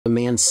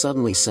man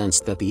suddenly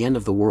sensed that the end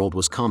of the world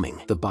was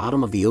coming. The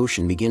bottom of the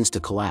ocean begins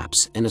to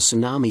collapse and a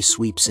tsunami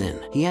sweeps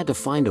in. He had to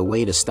find a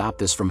way to stop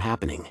this from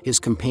happening. His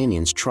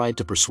companions tried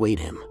to persuade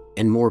him,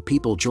 and more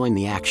people joined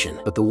the action.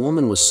 But the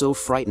woman was so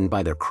frightened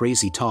by their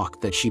crazy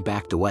talk that she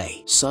backed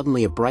away.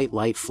 Suddenly a bright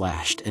light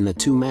flashed and the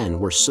two men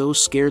were so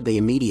scared they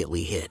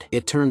immediately hid.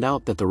 It turned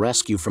out that the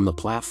rescue from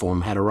the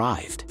platform had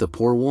arrived. The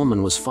poor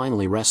woman was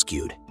finally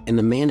rescued, and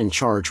the man in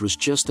charge was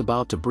just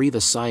about to breathe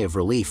a sigh of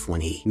relief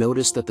when he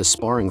noticed that the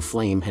sparring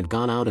flame had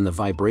gone out in the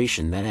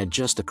vibration that had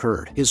just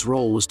occurred. His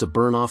role was to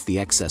burn off the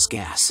excess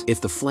gas. If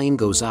the flame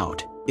goes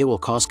out, it will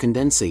cause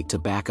condensate to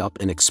back up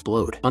and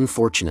explode.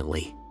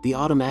 Unfortunately, the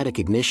automatic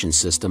ignition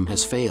system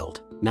has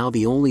failed. Now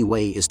the only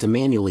way is to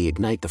manually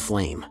ignite the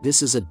flame.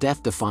 This is a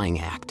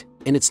death-defying act,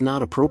 and it's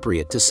not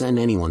appropriate to send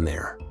anyone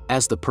there.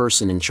 As the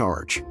person in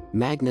charge,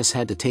 Magnus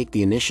had to take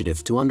the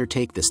initiative to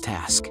undertake this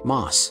task.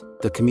 Moss,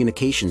 the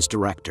communications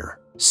director,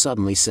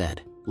 suddenly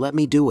said, "Let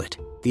me do it.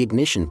 The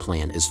ignition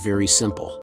plan is very simple.